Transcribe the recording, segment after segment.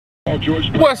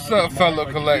What's up, fellow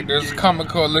collectors? Comic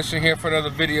Coalition here for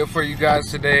another video for you guys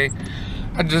today.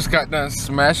 I just got done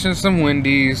smashing some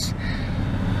Wendy's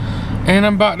and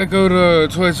I'm about to go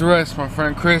to Toys R Us. My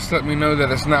friend Chris let me know that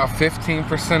it's now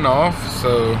 15% off,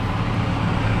 so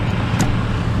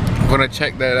I'm gonna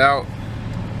check that out.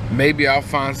 Maybe I'll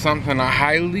find something. I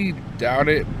highly doubt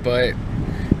it, but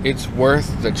it's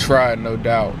worth the try, no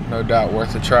doubt. No doubt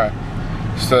worth a try.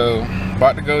 So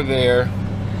about to go there,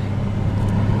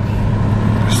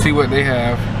 see what they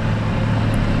have.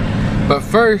 But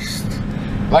first,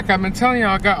 like I've been telling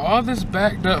y'all, I got all this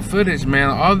backed up footage,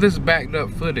 man. All this backed up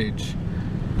footage.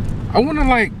 I want to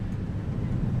like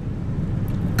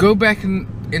go back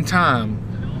in time.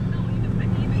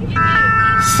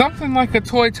 Something like a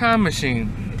toy time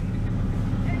machine.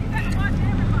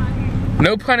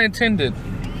 No pun intended.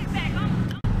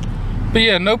 But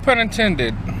yeah, no pun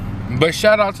intended. But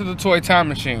shout out to the toy time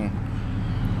machine.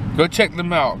 Go check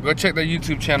them out. Go check their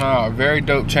YouTube channel out. Very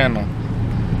dope channel.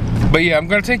 But yeah, I'm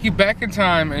going to take you back in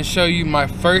time and show you my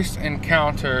first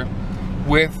encounter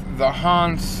with the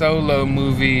Han Solo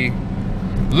movie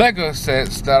Lego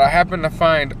sets that I happened to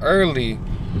find early,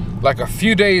 like a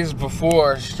few days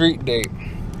before street date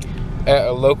at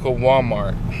a local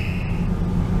Walmart.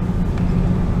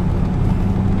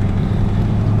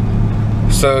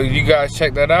 So you guys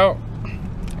check that out,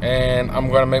 and I'm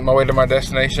going to make my way to my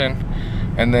destination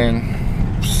and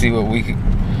then see what we can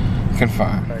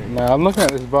find. Right, now I'm looking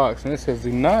at this box and it says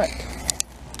do not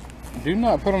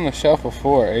put on the shelf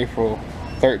before April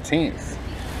 13th.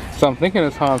 So I'm thinking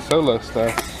it's Han Solo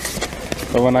stuff.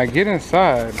 But when I get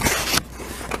inside,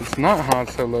 it's not Han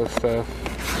Solo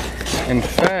stuff. In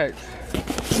fact,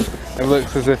 it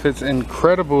looks as if it's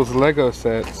Incredibles Lego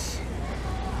sets.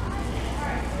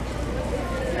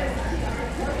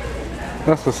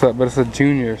 That's what's up, but it's a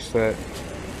junior set.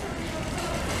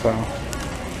 So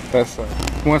that's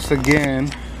once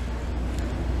again,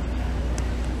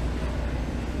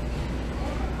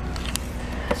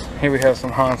 here we have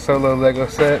some Han Solo Lego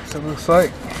sets, it looks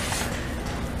like.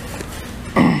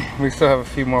 We still have a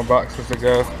few more boxes to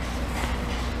go.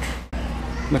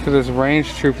 Look at this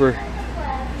Range Trooper.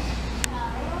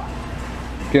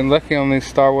 Getting lucky on these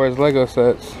Star Wars Lego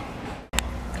sets.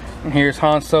 And here's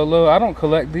Han Solo. I don't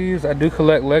collect these. I do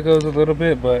collect Legos a little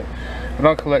bit, but I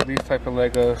don't collect these type of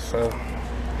Legos, so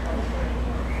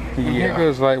yeah. Here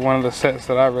goes like one of the sets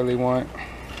that I really want.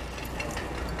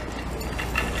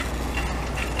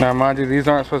 Now mind you, these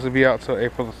aren't supposed to be out till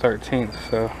April the 13th,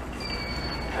 so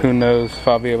who knows if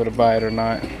I'll be able to buy it or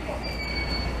not.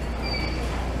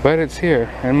 But it's here,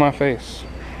 in my face.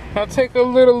 Now take a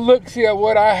little look-see at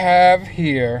what I have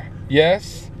here.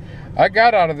 Yes, I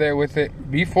got out of there with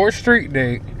it before street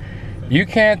date. You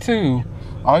can too.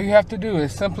 All you have to do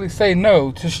is simply say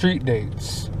no to street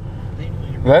dates.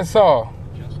 That's all.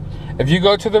 If you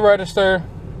go to the register,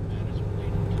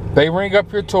 they ring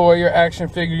up your toy, your action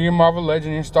figure, your Marvel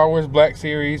Legend, your Star Wars Black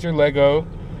Series, your Lego,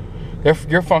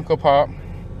 your Funko Pop,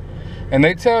 and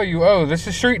they tell you, oh, this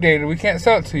is street date, we can't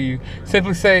sell it to you.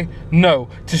 Simply say no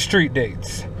to street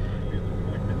dates.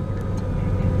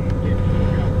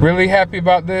 Really happy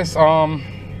about this. I'm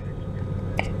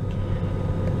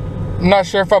not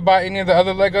sure if I buy any of the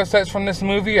other Lego sets from this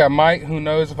movie. I might, who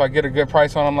knows, if I get a good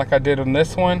price on them like I did on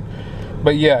this one.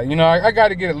 But yeah, you know, I got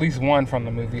to get at least one from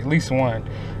the movie, at least one.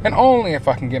 And only if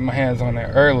I can get my hands on it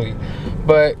early.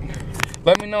 But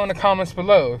let me know in the comments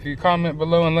below. If you comment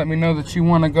below and let me know that you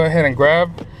want to go ahead and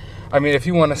grab, if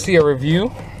you want to see a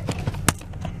review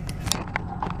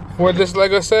for this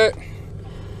Lego set,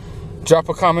 drop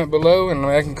a comment below and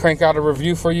I can crank out a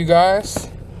review for you guys.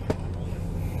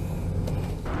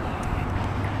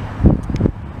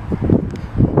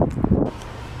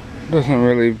 Doesn't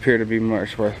really appear to be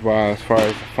much worthwhile as far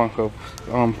as the Funko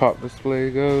Pop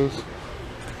display goes.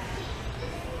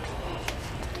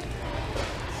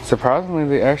 Surprisingly,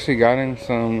 they actually got in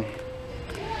some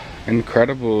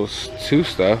Incredibles 2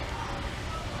 stuff.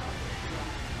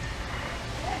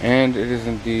 And it is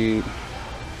indeed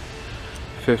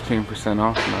 15%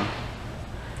 off now.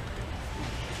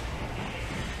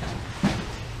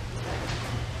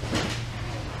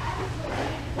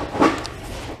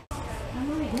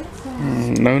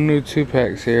 No new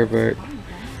 2-packs here, but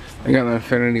I got the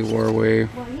Infinity War Wave,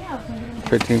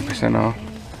 15% off.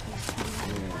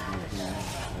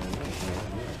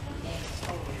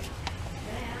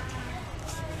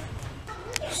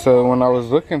 So when I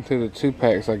was looking through the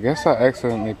 2-packs, I guess I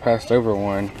accidentally passed over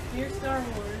one. Here's Star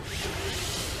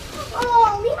Wars.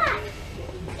 Oh, Levi!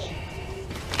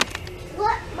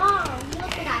 Look, Mom,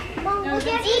 look at that. Mom, look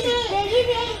at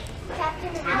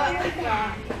Captain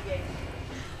America.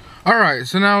 Alright,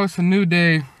 so now it's a new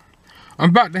day I'm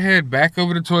about to head back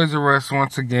over to Toys R Us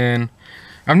once again.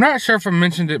 I'm not sure if I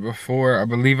mentioned it before. I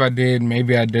believe I did.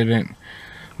 Maybe I didn't.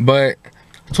 But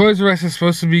Toys R Us is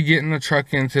supposed to be getting a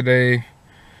truck in today.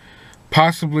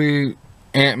 Possibly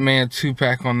Ant-Man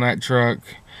 2-pack on that truck.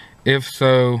 If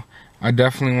so, I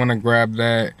definitely want to grab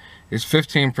that. It's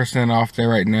 15% off there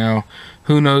right now.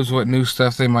 Who knows what new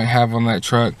stuff they might have on that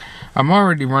truck. I'm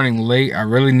already running late. I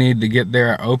really need to get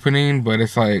there at opening, but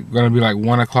it's like gonna be like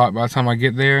 1 o'clock by the time I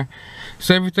get there.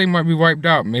 So everything might be wiped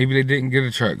out. Maybe they didn't get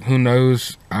a truck. Who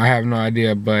knows? I have no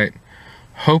idea, but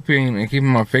hoping and keeping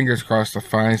my fingers crossed to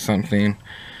find something.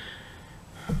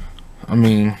 I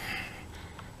mean,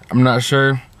 I'm not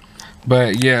sure,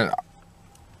 but yeah.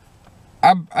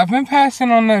 I've been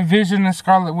passing on that Vision and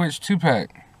Scarlet Witch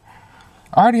 2-pack.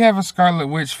 I already have a Scarlet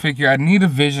Witch figure. I need a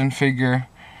Vision figure.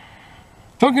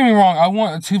 Don't get me wrong, I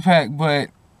want a 2-pack, but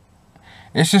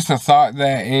it's just a thought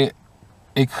that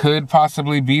it could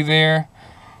possibly be there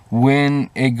when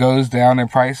it goes down in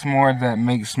price more that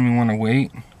makes me want to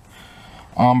wait.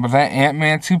 But that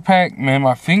Ant-Man 2-pack, man,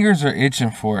 my fingers are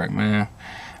itching for it, man.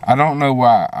 I don't know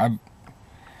why.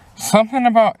 Something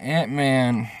about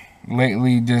Ant-Man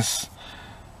lately just...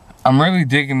 I'm really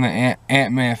digging the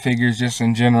Ant-Man figures just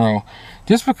in general.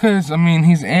 Just because, I mean,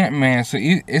 he's Ant-Man, so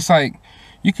it's like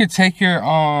you could take your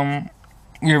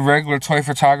regular toy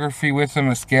photography with him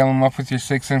and scale him up with your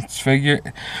 6-inch figure,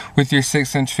 with your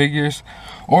 6-inch figures,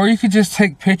 or you could just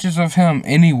take pictures of him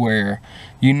anywhere,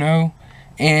 you know,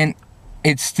 and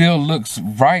it still looks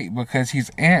right because he's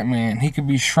Ant-Man. He could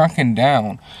be shrunken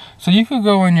down. So you could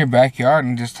go in your backyard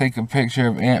and just take a picture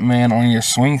of Ant-Man on your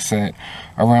swing set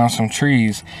around some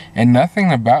trees. And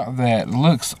nothing about that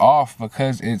looks off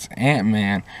because it's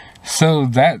Ant-Man. So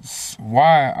that's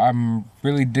why I'm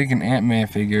really digging Ant-Man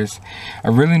figures. I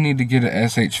really need to get a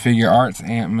SH Figure Arts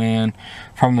Ant-Man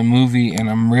from the movie. And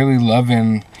I'm really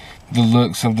loving the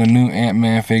looks of the new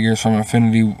Ant-Man figures from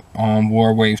Infinity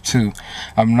War Wave 2.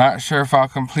 I'm not sure if I'll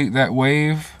complete that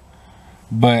wave,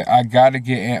 but I gotta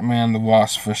get Ant-Man the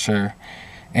Wasp for sure.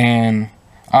 And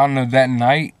I don't know, that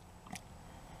night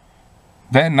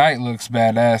looks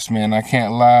badass, man. I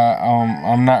can't lie.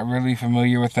 I'm not really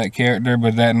familiar with that character,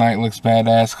 but that night looks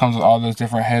badass. Comes with all those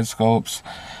different head sculpts.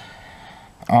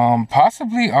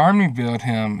 Possibly army build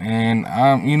him, and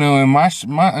you know, in my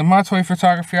toy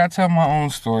photography, I tell my own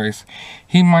stories.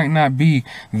 He might not be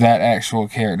that actual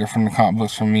character from the comic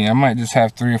books for me. I might just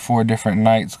have 3 or 4 different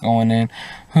knights going in.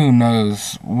 Who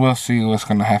knows? We'll see what's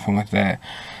gonna happen with that.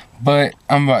 But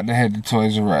I'm about to head to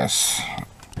Toys R Us.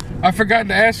 I forgot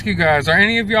to ask you guys, are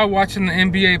any of y'all watching the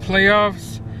NBA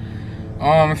playoffs?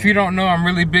 If you don't know, I'm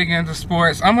really big into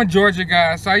sports. I'm a Georgia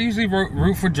guy, so I usually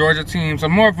root for Georgia teams.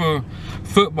 I'm more of a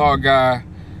football guy,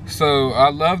 so I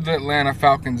love the Atlanta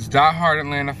Falcons. Die-hard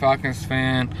Atlanta Falcons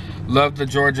fan. Love the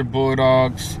Georgia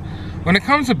Bulldogs. When it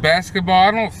comes to basketball,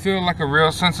 I don't feel like a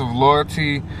real sense of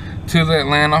loyalty to the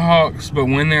Atlanta Hawks, but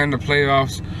when they're in the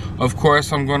playoffs, of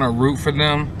course, I'm going to root for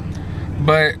them.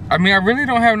 But, I mean, I really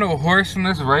don't have no horse in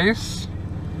this race.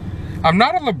 I'm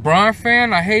not a LeBron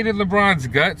fan. I hated LeBron's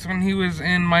guts when he was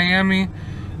in Miami,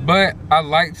 but I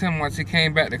liked him once he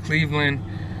came back to Cleveland.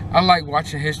 I like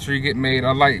watching history get made.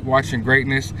 I like watching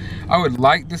greatness. I would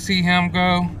like to see him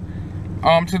go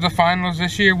to the finals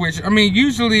this year, which, I mean,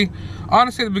 usually,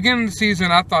 honestly, at the beginning of the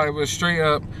season, I thought it was straight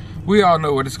up. We all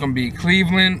know what it's going to be.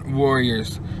 Cleveland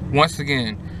Warriors. Once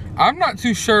again, I'm not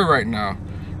too sure right now.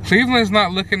 Cleveland's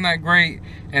not looking that great,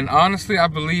 and honestly, I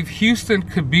believe Houston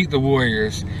could beat the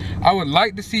Warriors. I would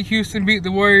like to see Houston beat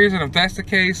the Warriors, and if that's the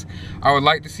case, I would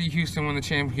like to see Houston win the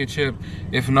championship.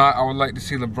 If not, I would like to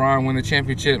see LeBron win the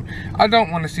championship. I don't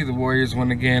want to see the Warriors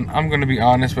win again. I'm going to be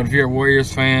honest, but if you're a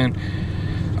Warriors fan,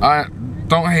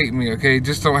 don't hate me, okay?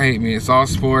 Just don't hate me. It's all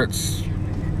sports.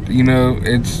 You know,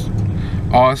 it's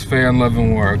all fair in love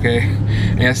and war, okay?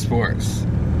 And sports.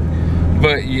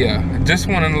 But yeah, just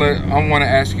want to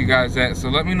ask you guys that. So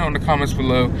let me know in the comments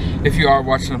below if you are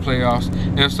watching the playoffs.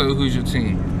 And if so, who's your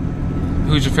team?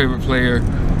 Who's your favorite player?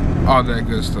 All that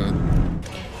good stuff.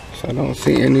 So I don't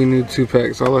see any new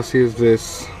 2-packs. All I see is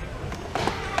this.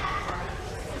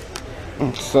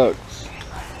 It sucks.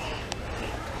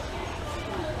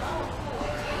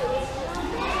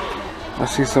 I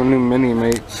see some new mini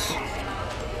mates.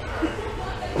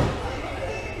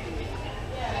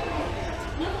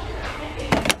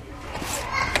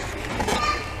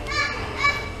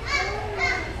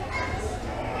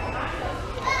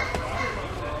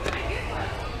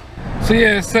 So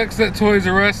yeah, it sucks that Toys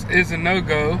R Us is a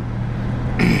no-go,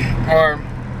 or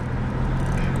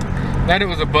that it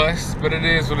was a bust, but it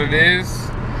is what it is.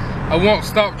 I won't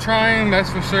stop trying, that's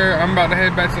for sure. I'm about to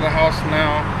head back to the house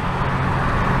now.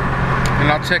 and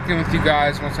I'll check in with you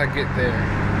guys once I get there.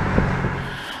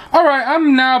 Alright,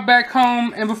 I'm now back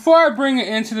home, and before I bring it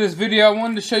into this video, I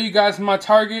wanted to show you guys my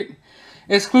Target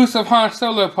exclusive Han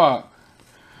Solo pop.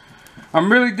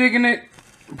 I'm really digging it.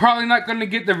 Probably not going to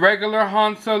get the regular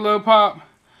Han Solo pop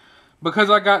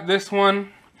because I got this one.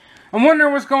 I'm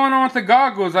wondering what's going on with the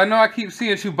goggles. I know I keep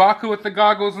seeing Chewbacca with the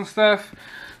goggles and stuff,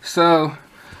 so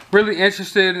really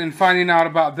interested in finding out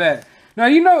about that. Now,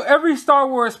 you know, every Star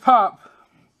Wars pop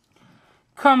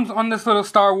comes on this little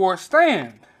Star Wars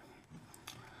stand.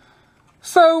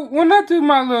 So when I do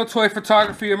my little toy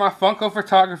photography or my Funko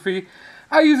photography,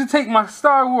 I usually take my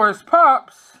Star Wars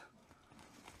pops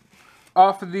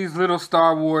off of these little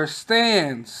Star Wars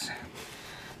stands.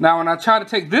 Now when I try to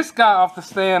take this guy off the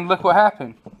stand, look what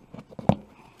happened.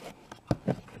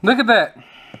 Look at that.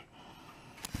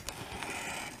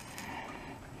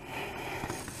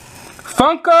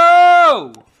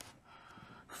 Funko!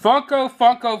 Funko,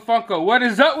 Funko, Funko. What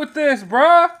is up with this,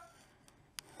 bruh?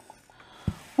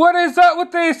 What is up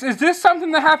with this? Is this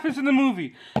something that happens in the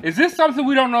movie? Is this something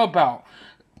we don't know about?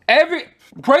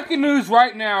 Breaking news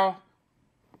right now.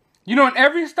 You know, in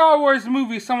every Star Wars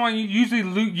movie, someone usually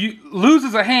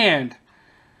loses a hand.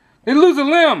 They lose a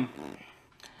limb.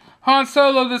 Han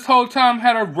Solo this whole time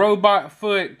had a robot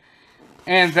foot.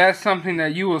 And that's something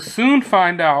that you will soon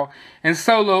find out in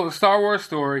Solo, a Star Wars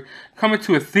story, coming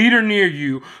to a theater near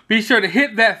you. Be sure to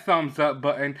hit that thumbs up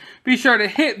button. Be sure to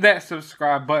hit that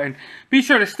subscribe button. Be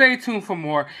sure to stay tuned for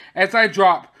more as I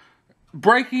drop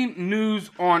breaking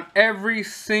news on every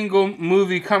single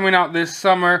movie coming out this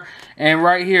summer. And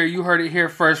right here, you heard it here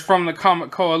first from the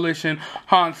Comic Coalition.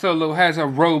 Han Solo has a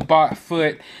robot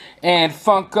foot. And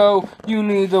Funko, you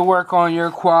need to work on your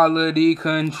quality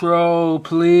control,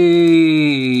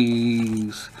 please.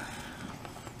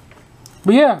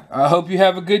 But yeah, I hope you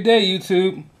have a good day,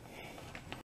 YouTube.